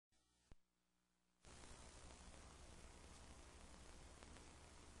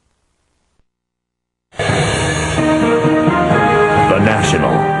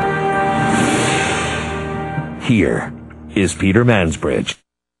Here is Peter Manbridge.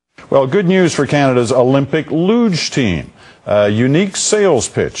 Well, good news for Canada's Olympic Luge Team. A unique sales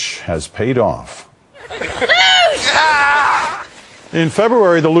pitch has paid off. In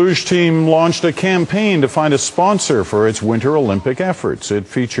February, the Luge Team launched a campaign to find a sponsor for its Winter Olympic efforts. It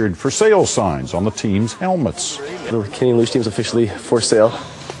featured for sale signs on the team's helmets. The Canadian Luge Team is officially for sale.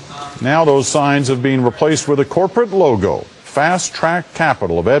 Now those signs have been replaced with a corporate logo. Fast Track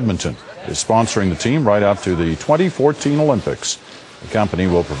Capital of Edmonton is sponsoring the team right up to the 2014 Olympics. The company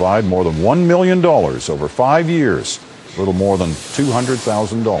will provide more than $1 million over 5 years, a little more than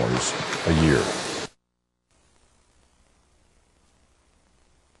 $200,000 a year.